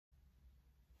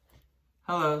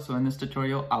Hello, so in this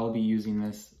tutorial, I'll be using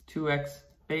this 2x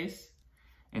base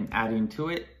and adding to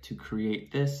it to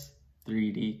create this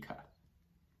 3D cuff.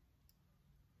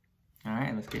 All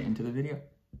right, let's get into the video.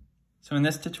 So in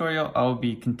this tutorial, I'll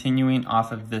be continuing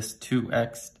off of this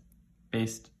 2x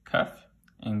based cuff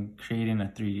and creating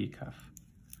a 3D cuff.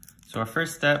 So our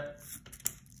first step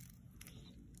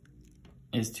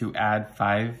is to add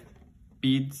 5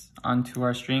 beads onto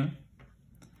our string.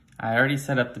 I already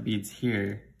set up the beads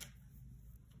here,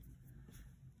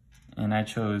 and I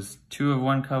chose 2 of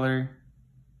one color,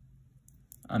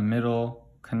 a middle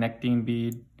connecting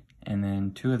bead, and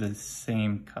then 2 of the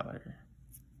same color.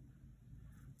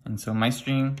 And so my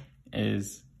string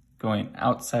is going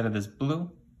outside of this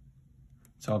blue,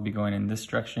 so I'll be going in this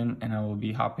direction and I will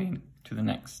be hopping to the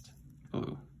next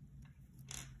blue.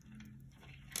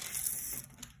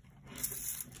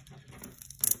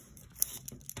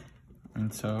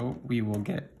 And so we will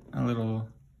get a little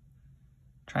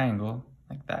triangle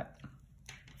like that.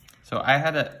 So I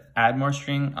had to add more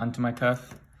string onto my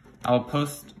cuff. I'll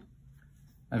post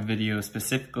a video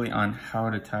specifically on how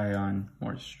to tie on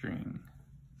more string.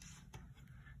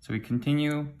 So we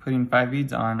continue putting 5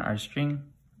 beads on our string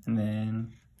and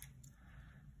then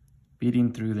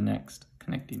beading through the next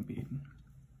connecting bead.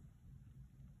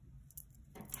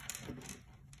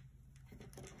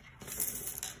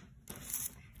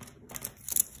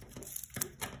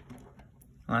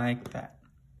 Like that.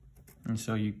 And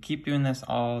so you keep doing this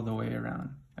all the way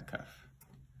around the cuff.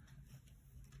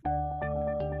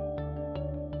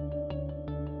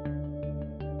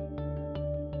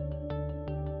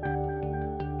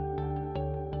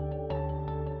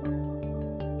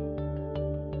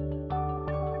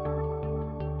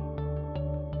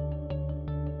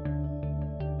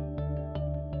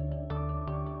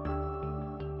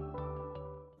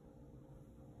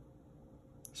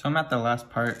 So I'm at the last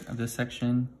part of this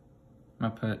section. I'm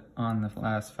gonna put on the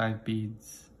last 5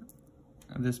 beads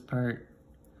of this part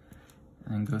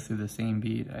and go through the same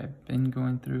bead I've been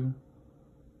going through.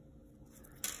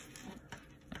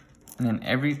 And then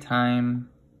every time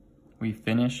we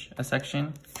finish a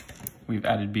section, we've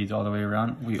added beads all the way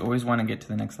around, we always wanna get to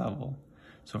the next level.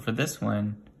 So for this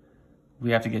one, we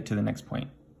have to get to the next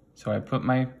point. So I put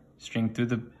my string through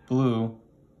the blue,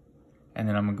 and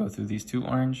then I'm gonna go through these 2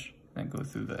 orange, and go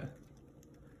through the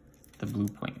blue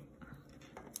point.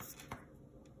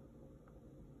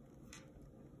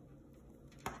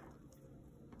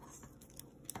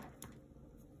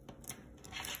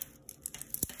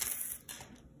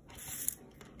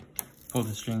 Pull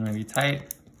the string really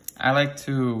tight. I like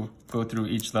to go through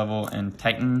each level and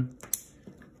tighten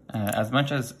as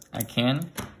much as I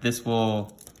can. This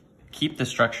will keep the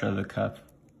structure of the cuff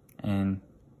and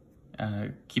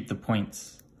keep the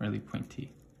points really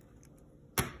pointy.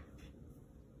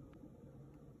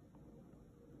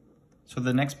 So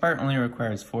the next part only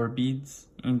requires 4 beads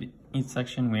in each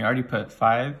section. We already put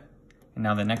 5, and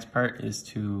now the next part is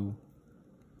to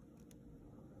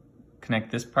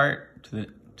connect this part to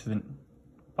the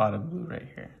bottom blue right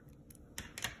here.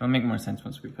 It'll make more sense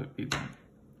once we put beads on.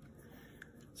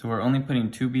 So we're only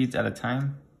putting 2 beads at a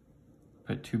time.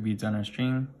 Put 2 beads on our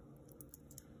string,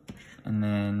 and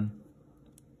then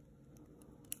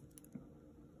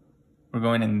we're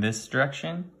going in this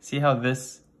direction. See how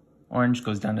this orange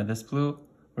goes down to this blue?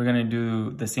 We're gonna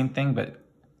do the same thing, but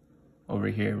over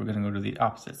here, we're gonna go to the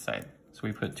opposite side. So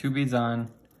we put 2 beads on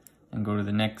and go to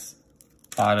the next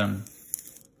bottom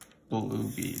blue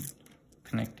bead,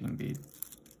 connecting bead.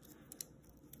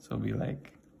 So it'll be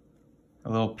like a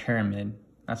little pyramid.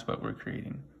 That's what we're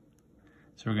creating.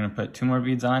 So we're gonna put 2 more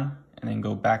beads on and then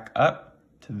go back up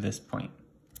to this point.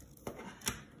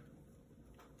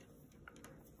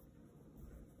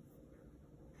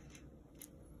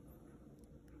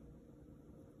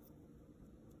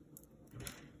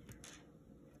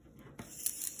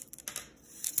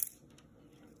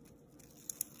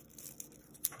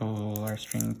 Pull our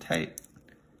string tight,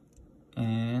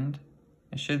 and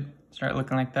it should start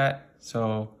looking like that.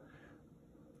 So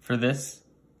for this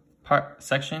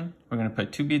section, we're gonna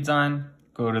put 2 beads on,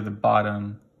 go to the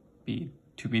bottom bead.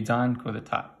 2 beads on, go to the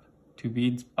top. 2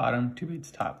 beads, bottom, 2 beads,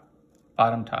 top.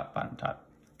 Bottom, top, bottom, top.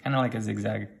 Kind of like a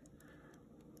zigzag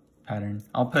pattern.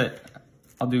 I'll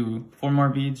do 4 more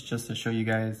beads just to show you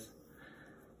guys.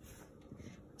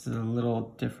 This is a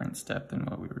little different step than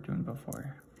what we were doing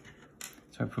before.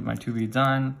 So I put my 2 beads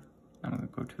on. I'm gonna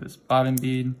go to this bottom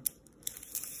bead.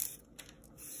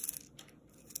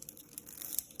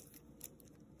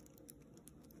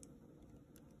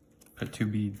 Put 2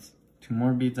 beads, 2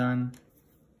 more beads on,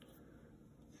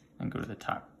 and go to the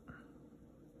top.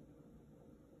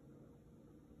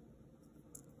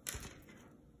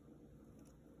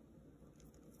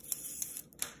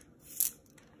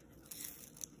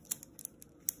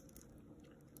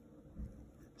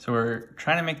 So we're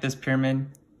trying to make this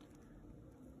pyramid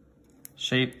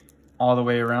shape all the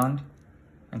way around.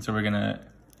 And so we're gonna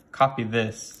copy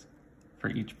this for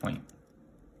each point.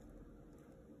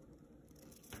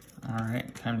 All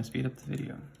right, time to speed up the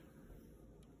video.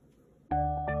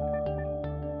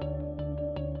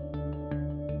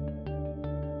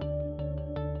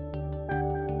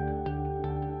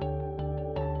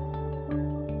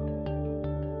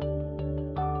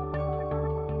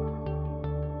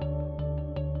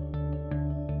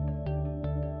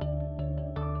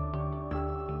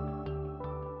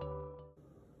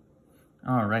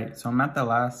 All right, so I'm at the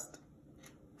last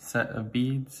set of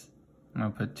beads. I'm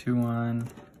gonna put 2 on.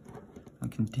 I'll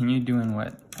continue doing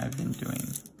what I've been doing.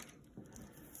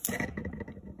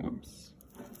 Whoops.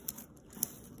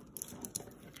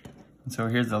 And so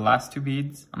here's the last 2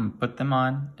 beads. I'm gonna put them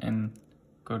on and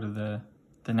go to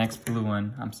the next blue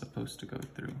one I'm supposed to go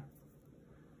through.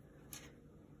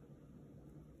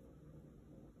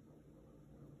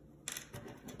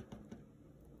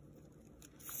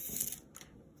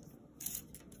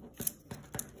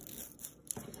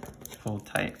 Pull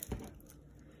tight.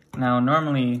 Now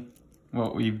normally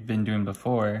what we've been doing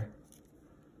before,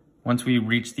 once we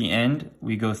reach the end,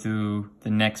 we go through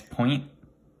the next point,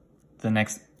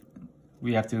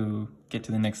 we have to get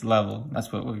to the next level.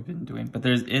 That's what we've been doing, but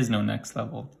there is no next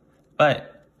level.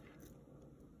 But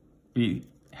we're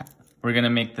gonna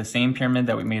make the same pyramid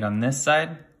that we made on this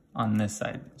side.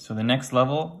 So the next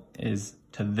level is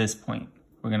to this point.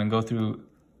 We're gonna go through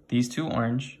these 2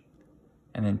 orange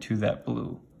and then to that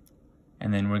blue.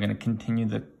 And then we're gonna continue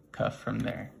the cuff from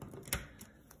there.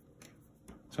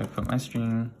 So I put my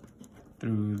string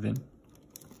through the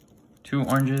 2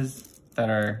 oranges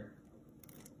that are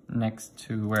next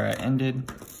to where I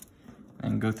ended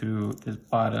and go through this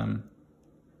bottom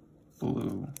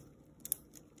blue.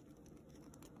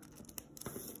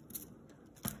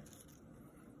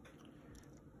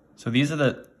 So these are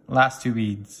the last 2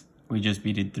 beads we just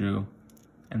beaded through,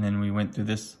 and then we went through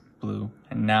this blue,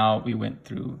 and now we went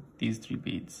through these 3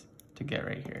 beads to get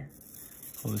right here.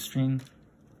 Pull the string,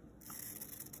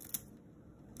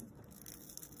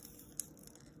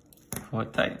 pull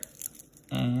it tight,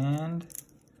 and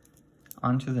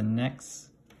onto the next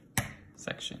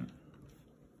section.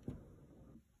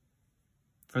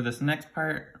 For this next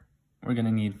part, we're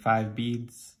gonna need 5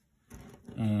 beads,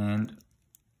 and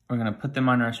we're gonna put them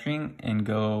on our string and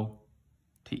go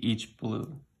to each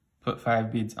blue. Put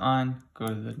 5 beads on, go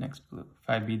to the next blue.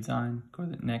 5 beads on, go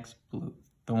to the next blue.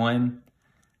 The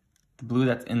blue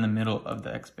that's in the middle of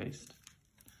the X base.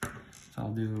 So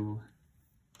I'll do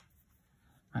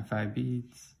my 5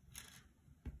 beads.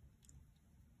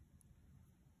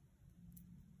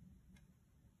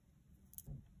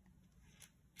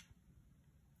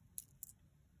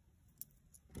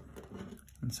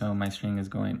 And so my string is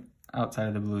going outside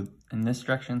of the blue in this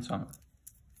direction, so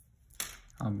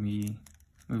I'll be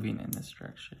moving in this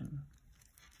direction.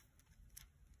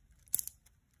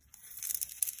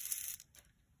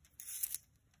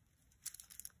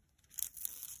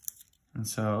 And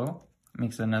so it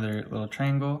makes another little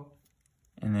triangle,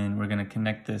 and then we're gonna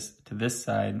connect this to this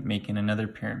side, making another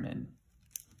pyramid.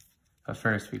 But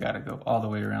first we gotta go all the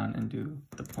way around and do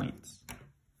the points.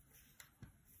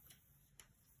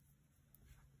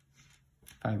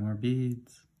 5 more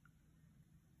beads.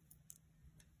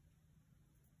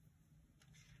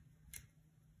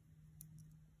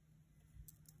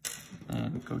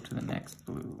 And go to the next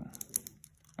blue,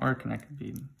 or connected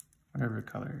bead, whatever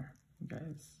color you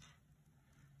guys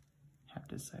have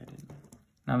decided.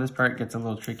 Now this part gets a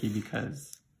little tricky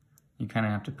because you kind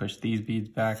of have to push these beads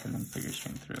back and then put your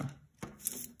string through.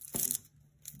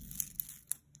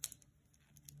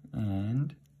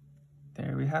 And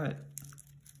there we have it.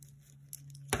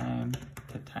 Time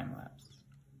to time lapse.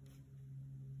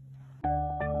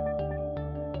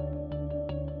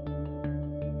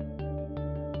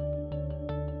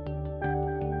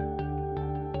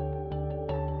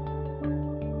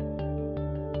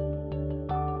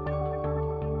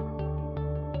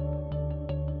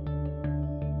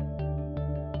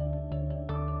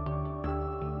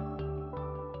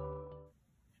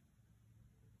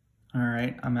 All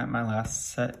right, I'm at my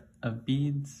last set of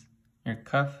beads. Your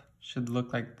cuff should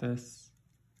look like this.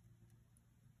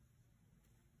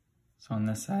 So on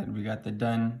this side, we got the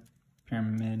done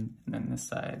pyramid, and then this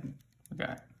side, we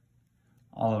got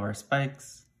all of our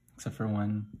spikes, except for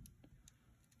one.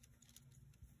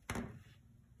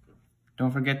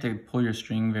 Don't forget to pull your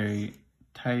string very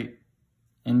tight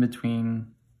in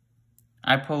between.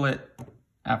 I pull it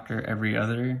after every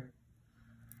other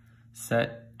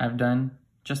set I've done,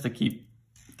 just to keep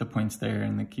the points there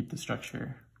and to keep the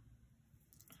structure.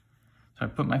 So I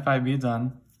put my 5 beads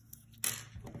on.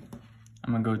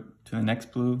 I'm gonna go to the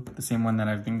next blue, the same one that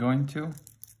I've been going to.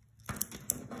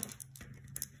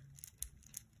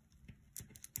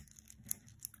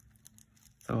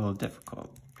 It's a little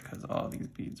difficult because all these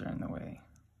beads are in the way.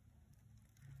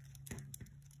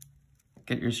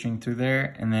 Get your string through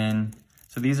there, and then,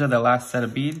 so these are the last set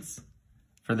of beads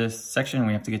for this section.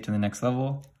 We have to get to the next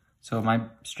level. So my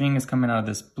string is coming out of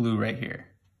this blue right here.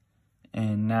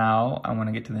 And now I want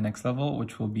to get to the next level,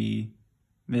 which will be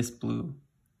this blue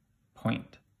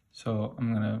point. So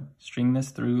I'm going to string this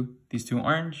through these 2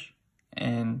 orange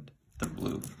and the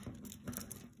blue.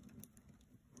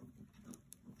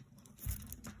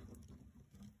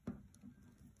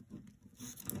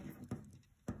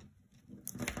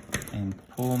 And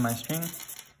pull my string.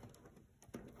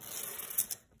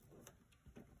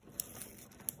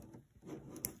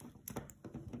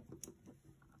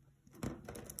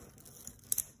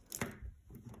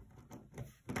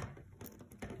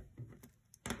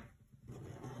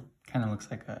 Kind of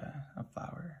looks like a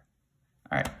flower.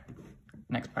 All right,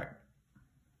 next part.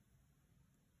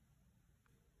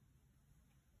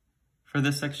 For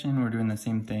this section, we're doing the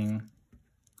same thing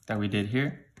that we did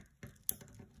here,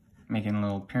 making a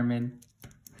little pyramid.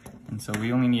 And so we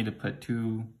only need to put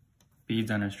 2 beads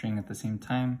on our string at the same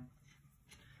time.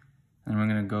 And we're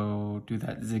gonna go do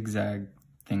that zigzag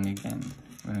thing again.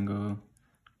 We're gonna go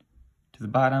to the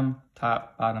bottom,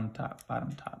 top, bottom, top,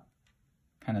 bottom, top.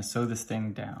 Kind of sew this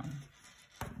thing down.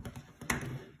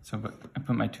 So I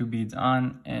put my 2 beads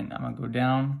on, and I'm gonna go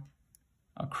down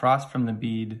across from the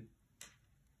bead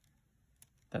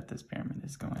that this pyramid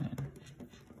is going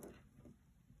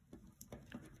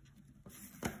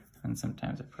in. And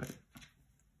sometimes I put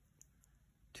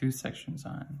 2 sections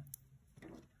on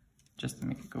just to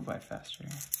make it go by faster.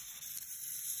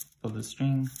 Pull the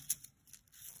string.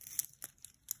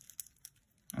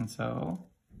 And so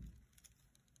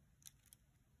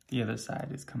the other side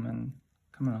is coming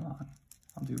along.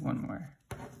 I'll do one more.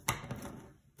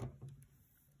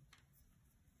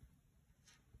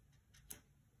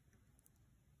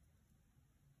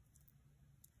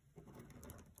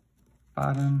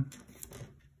 Bottom.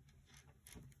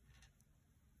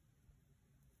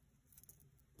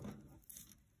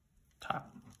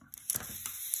 Top.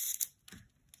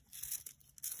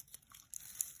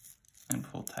 And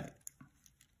pull tight.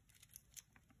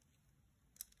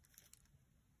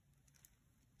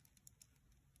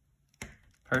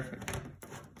 Perfect.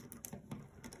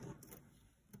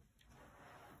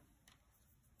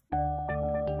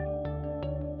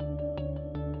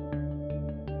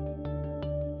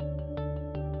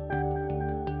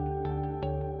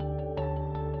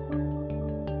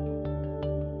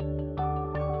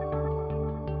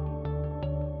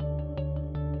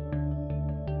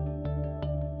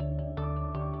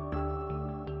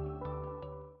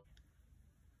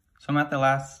 So I'm at the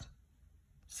last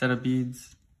set of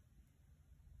beads.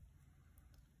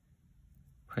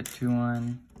 Put 2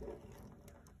 on.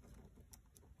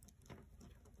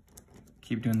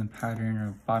 Keep doing the pattern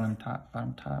of bottom, top,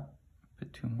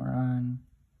 put 2 more on.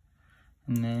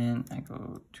 And then I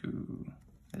go to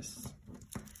this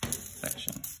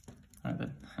section, or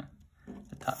the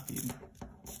top bead.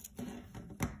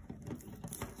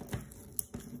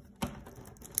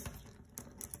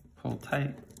 Pull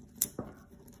tight.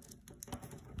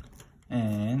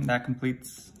 And that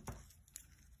completes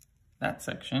that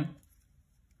section.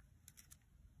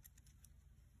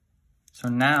 So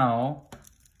now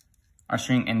our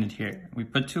string ended here. We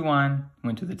put 2 on,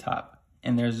 went to the top,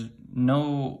 and there's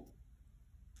no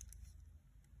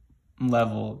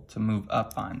level to move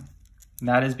up on.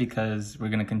 That is because we're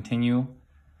gonna continue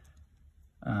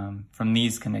from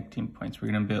these connecting points.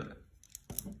 We're gonna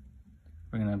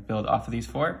build off of these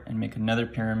 4 and make another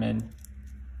pyramid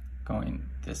going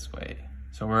this way.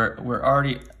 So we're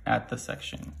already at the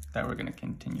section that we're gonna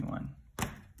continue on.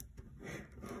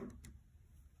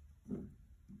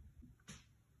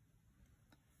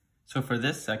 So for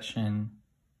this section,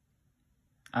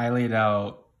 I laid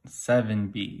out 7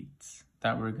 beads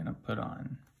that we're gonna put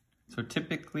on. So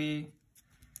typically,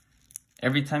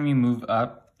 every time you move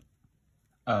up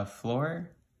a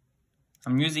floor,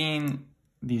 I'm using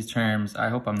these terms, I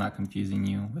hope I'm not confusing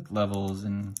you with levels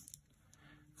and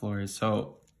floors.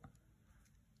 So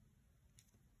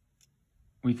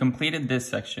we completed this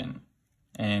section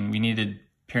and we needed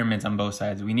pyramids on both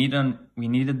sides. We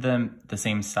needed them the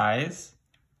same size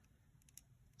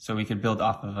so we could build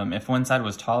off of them. If one side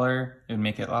was taller, it would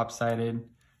make it lopsided.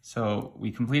 So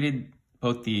we completed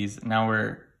both these. Now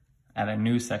we're at a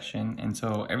new section. And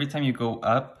so every time you go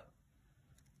up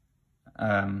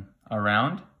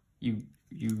around,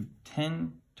 you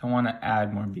tend to want to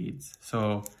add more beads.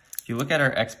 So if you look at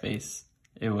our X base,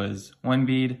 it was 1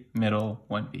 bead, middle,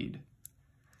 1 bead.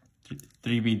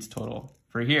 3 beads total.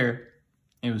 For here,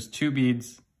 it was 2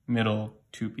 beads, middle,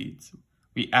 2 beads.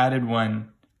 We added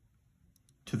 1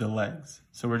 to the legs.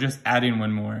 So we're just adding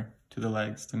 1 more to the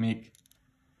legs to make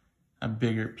a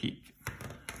bigger peak.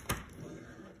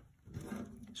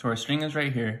 So our string is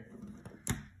right here.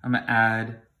 I'm gonna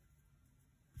add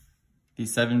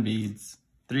these 7 beads,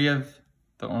 3 of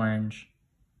the orange,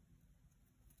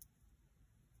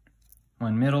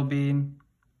 1 middle bead,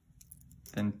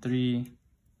 then 3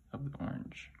 of the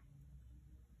orange.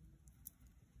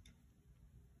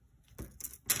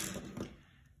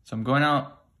 So I'm going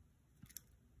out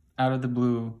of the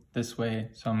blue this way,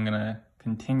 so I'm gonna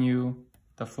continue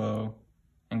the flow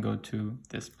and go to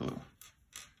this blue.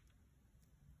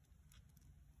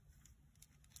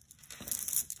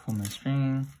 Pull my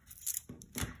string,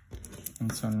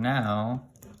 and so now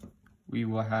we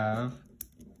will have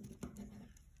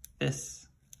this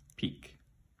peak.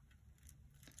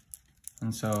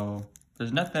 And so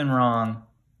there's nothing wrong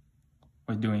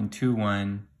with doing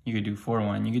 2-1. You could do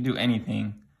 4-1, you could do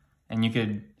anything. And you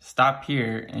could stop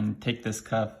here and take this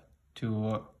cuff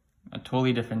to a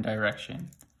totally different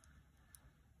direction.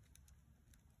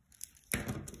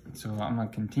 So I'm gonna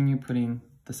continue putting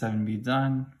the 7 beads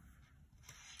on.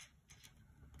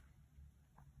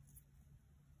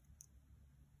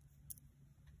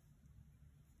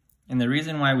 And the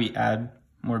reason why we add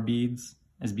more beads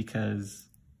is because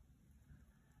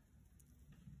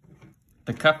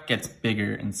the cuff gets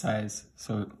bigger in size.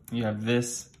 So you have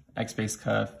this X-base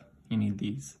cuff, you need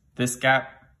these. This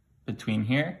gap between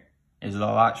here is a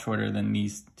lot shorter than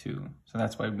these two. So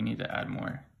that's why we need to add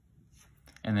more.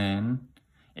 And then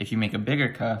if you make a bigger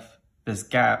cuff, this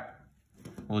gap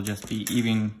will just be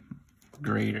even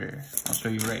greater. I'll show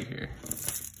you right here.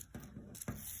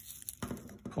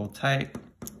 Pull tight.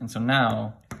 And so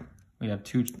now we have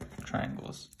 2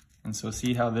 triangles. And so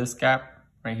see how this gap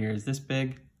right here is this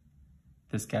big,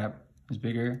 this gap is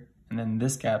bigger, and then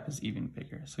this gap is even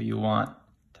bigger. So you want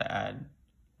to add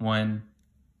 1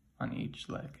 on each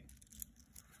leg.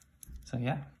 So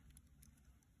yeah,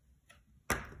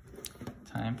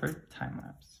 time for time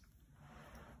lapse.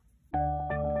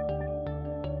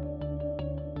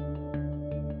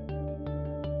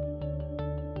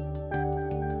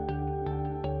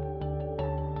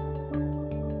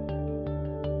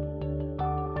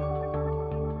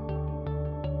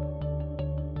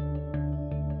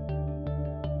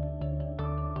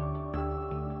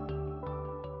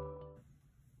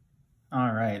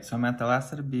 All right, so I'm at the last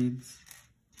set of beads.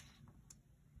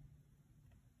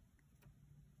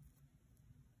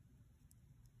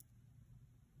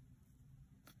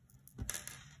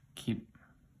 Keep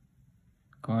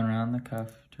going around the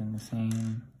cuff, doing the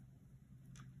same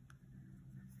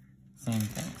thing.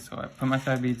 So I put my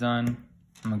 5 beads on.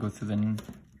 I'm gonna go through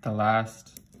the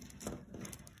last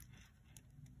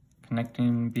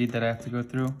connecting bead that I have to go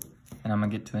through, and I'm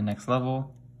gonna get to the next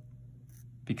level.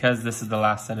 Because this is the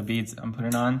last set of beads I'm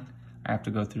putting on, I have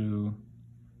to go through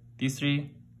these 3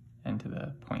 and to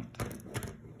the point.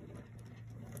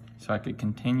 So I could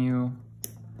continue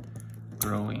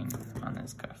growing on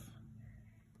this cuff.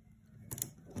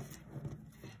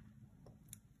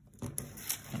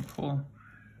 And pull.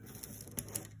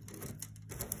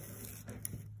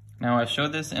 Now I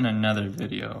showed this in another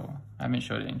video. I haven't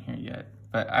showed it in here yet,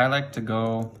 but I like to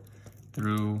go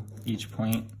through each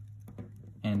point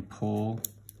and pull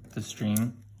the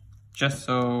string just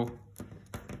so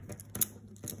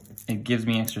it gives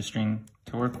me extra string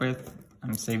to work with.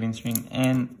 I'm saving string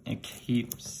and it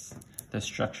keeps the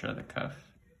structure of the cuff.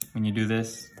 When you do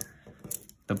this,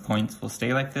 the points will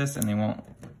stay like this and they won't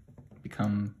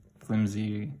become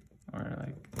flimsy or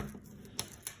like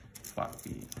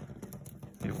floppy.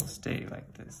 They will stay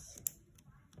like this.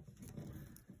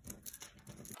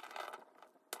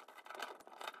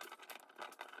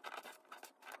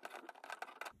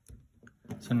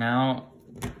 So now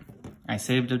I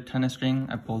saved a ton of string,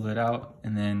 I pulled it out,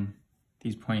 and then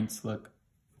these points look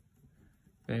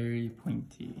very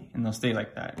pointy, and they'll stay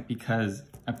like that because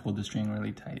I pulled the string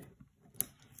really tight.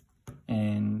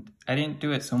 And I didn't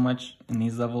do it so much in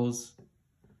these levels,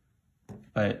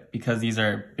 but because these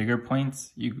are bigger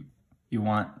points, you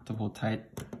want to pull tight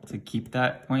to keep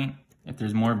that point. If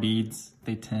there's more beads,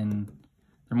 they're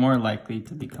more likely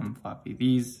to become floppy.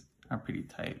 These are pretty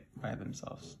tight by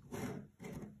themselves.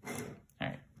 All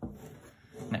right,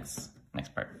 next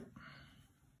part.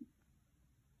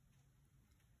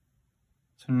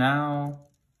 So now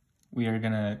we are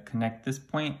gonna connect this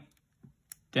point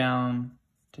down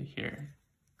to here.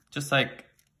 Just like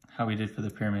how we did for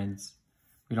the pyramids,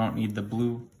 We don't need the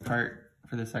blue part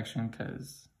for this section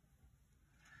because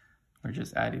we're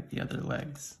just adding the other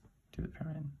legs to the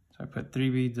pyramid. So I put 3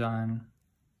 beads on.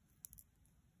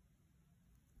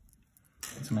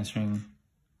 So my string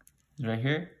is right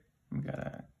here. We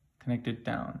gotta connect it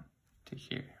down to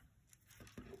here.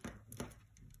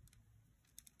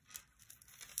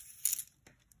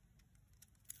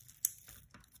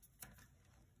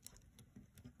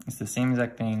 It's the same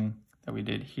exact thing that we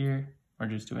did here. We're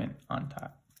just doing it on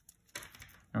top.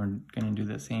 And we're gonna do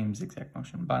the same zigzag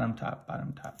motion, bottom, top,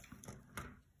 bottom, top.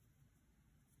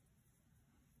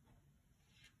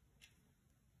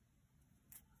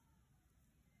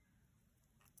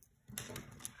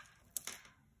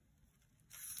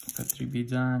 Put 3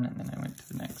 beads on, and then I went to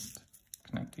the next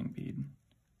connecting bead.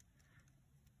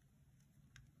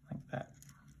 Like that.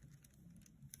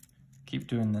 Keep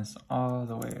doing this all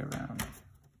the way around.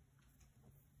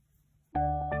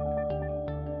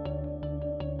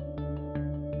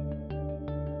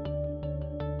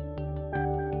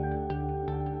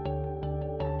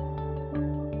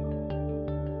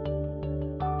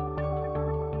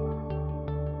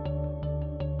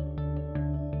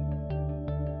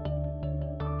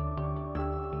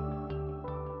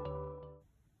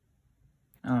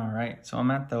 Alright, so I'm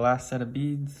at the last set of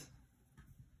beads.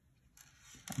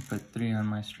 I put 3 on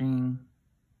my string.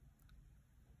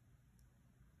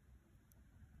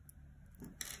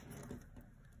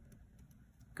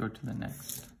 Go to the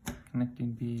next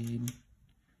connecting bead.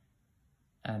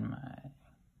 Add my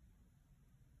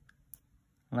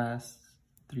last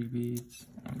 3 beads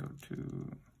and go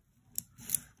to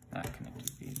that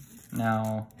connecting bead.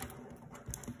 Now,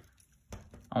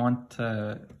 I want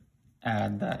to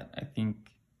add that I think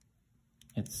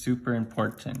it's super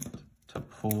important to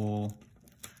pull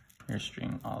your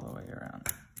string all the way around.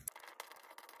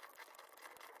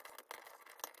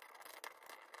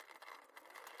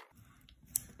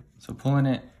 So pulling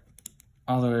it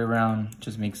all the way around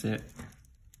just makes it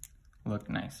look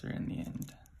nicer in the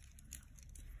end.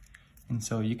 And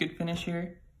so you could finish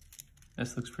here.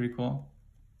 This looks pretty cool.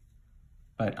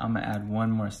 But I'm gonna add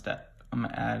one more step. I'm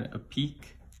gonna add a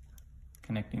peak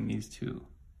connecting these 2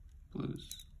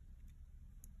 blues.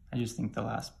 I just think the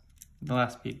last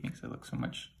peak makes it look so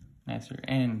much nicer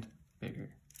and bigger.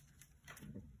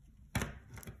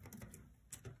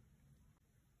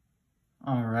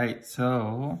 All right,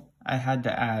 so I had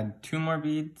to add 2 more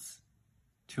beads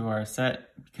to our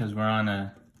set because we're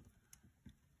on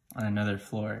another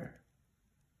floor.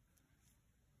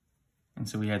 And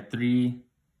so we had 3,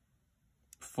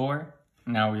 4.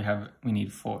 Now we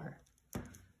need 4.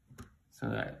 So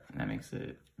that makes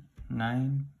it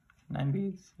 9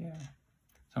 beads, yeah.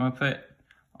 So I'm gonna put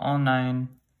all 9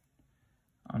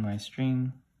 on my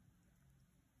string.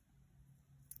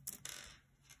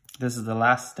 This is the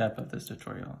last step of this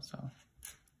tutorial, so.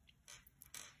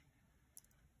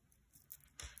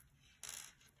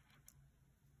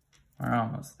 We're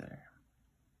almost there.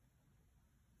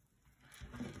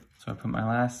 So I put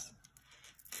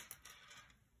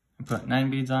I put 9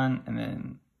 beads on, and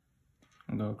then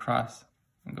I'll go across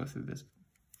and go through this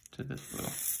to this blue.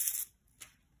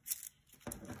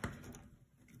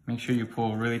 Make sure you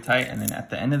pull really tight, and then at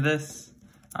the end of this,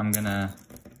 I'm gonna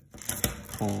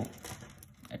pull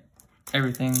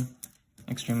everything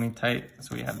extremely tight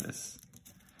so we have this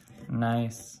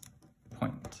nice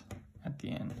point at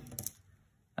the end.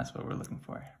 That's what we're looking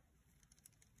for.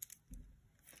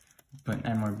 Put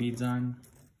 9 more beads on.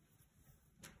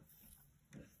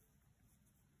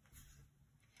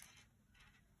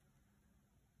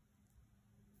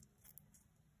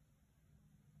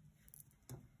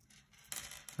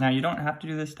 Now you don't have to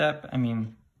do this step. I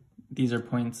mean, these are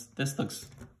points. This looks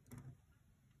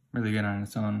really good on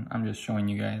its own. I'm just showing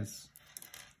you guys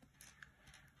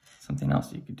something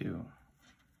else you could do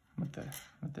with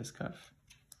this cuff.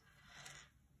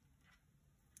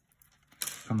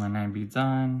 Put my 9 beads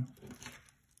on,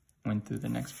 went through the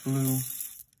next blue.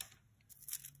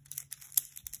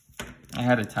 I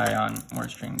had to tie on more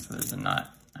string, so there's a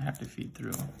knot I have to feed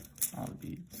through all the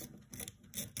beads.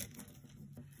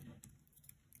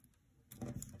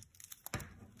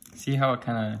 See how it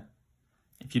kind of,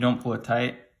 if you don't pull it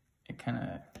tight, it kind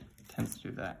of tends to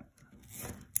do that.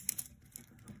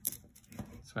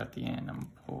 So at the end,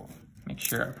 I'm gonna make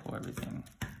sure I pull everything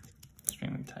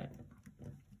extremely tight.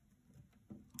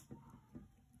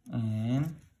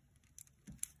 And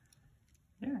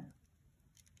yeah.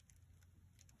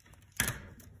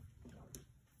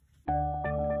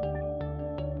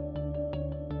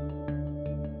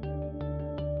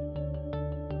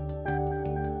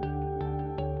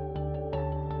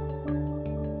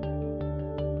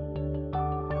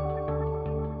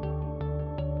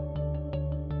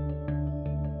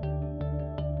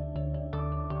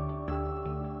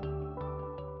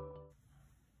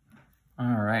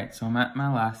 All right, so I'm at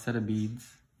my last set of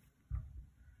beads.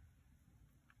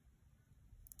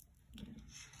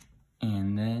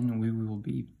 And then we will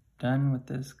be done with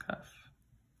this cuff.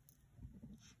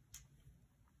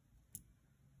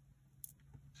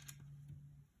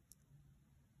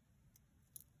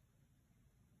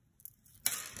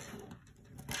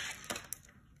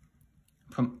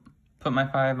 Put my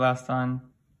 5 last on,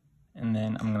 and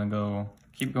then I'm gonna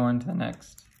keep going to the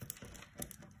next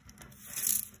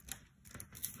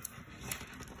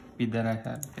bead that I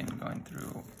have been going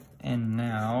through. And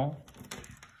now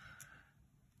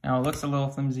it looks a little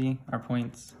flimsy, our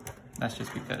points. That's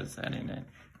just because I didn't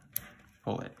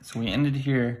pull it. So we ended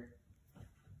here.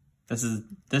 This is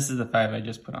the 5 I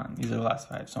just put on. These are the last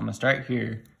 5. So I'm gonna start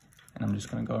here, and I'm just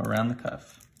gonna go around the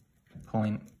cuff,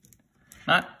 pulling,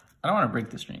 I don't want to break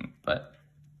the string, but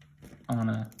I want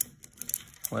to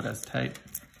pull it as tight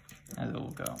as it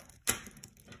will go.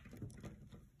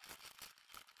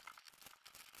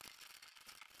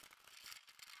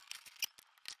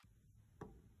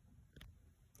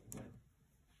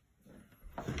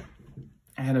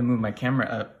 I had to move my camera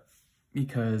up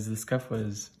because this cuff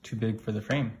was too big for the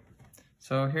frame.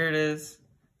 So here it is.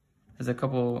 There's a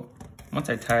couple, once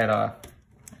I tie it off,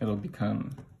 it'll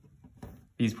become,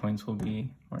 these points will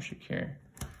be more secure.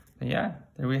 But yeah,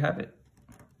 there we have it.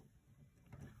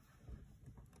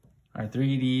 Our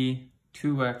 3D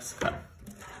 2X cuff.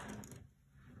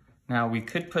 Now we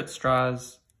could put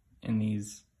straws in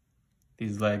these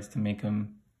legs to make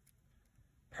them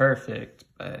perfect,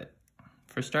 but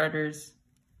for starters,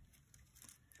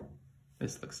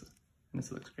 this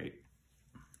looks great.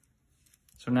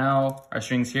 So now our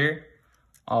string's here.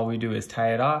 All we do is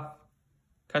tie it off,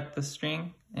 cut the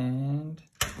string, and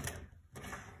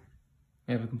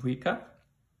we have a complete cuff.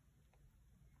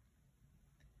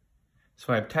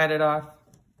 So I've tied it off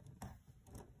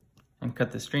and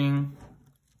cut the string.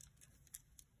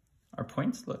 Our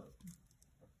points look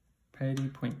pretty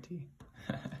pointy.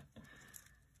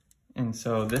 And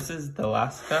so this is the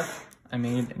last cuff I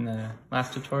made in the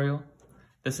last tutorial.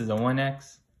 This is a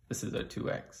 1X, this is a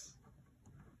 2X.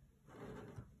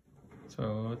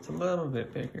 So it's a little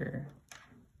bit bigger.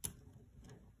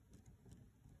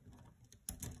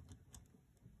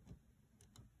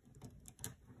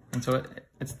 And so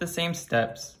it's the same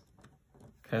steps,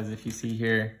 because if you see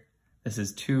here, this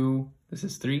is 2, this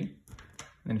is 3. And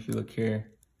then if you look here,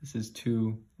 this is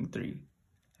 2 and 3.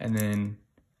 And then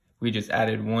we just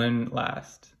added one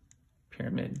last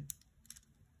pyramid.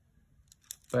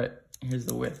 But here's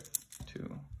the width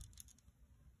too.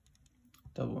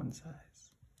 Double in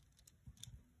size.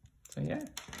 So yeah.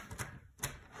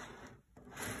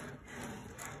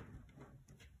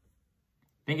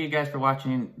 Thank you guys for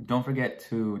watching. Don't forget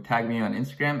to tag me on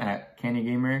Instagram at Kandi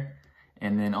Gamer,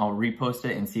 and then I'll repost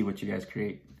it and see what you guys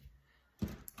create.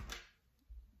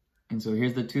 And so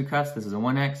here's the 2 cuffs. This is a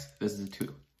 1X, this is a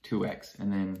 2X,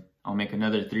 and then I'll make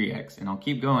another 3X, and I'll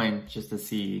keep going just to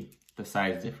see the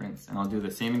size difference, and I'll do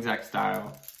the same exact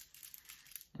style.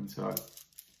 And so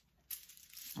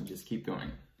I'll just keep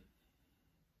going.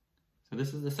 So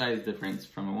this is the size difference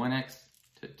from a 1X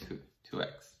to 2X.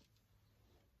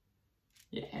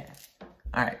 Yeah.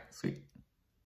 All right, sweet.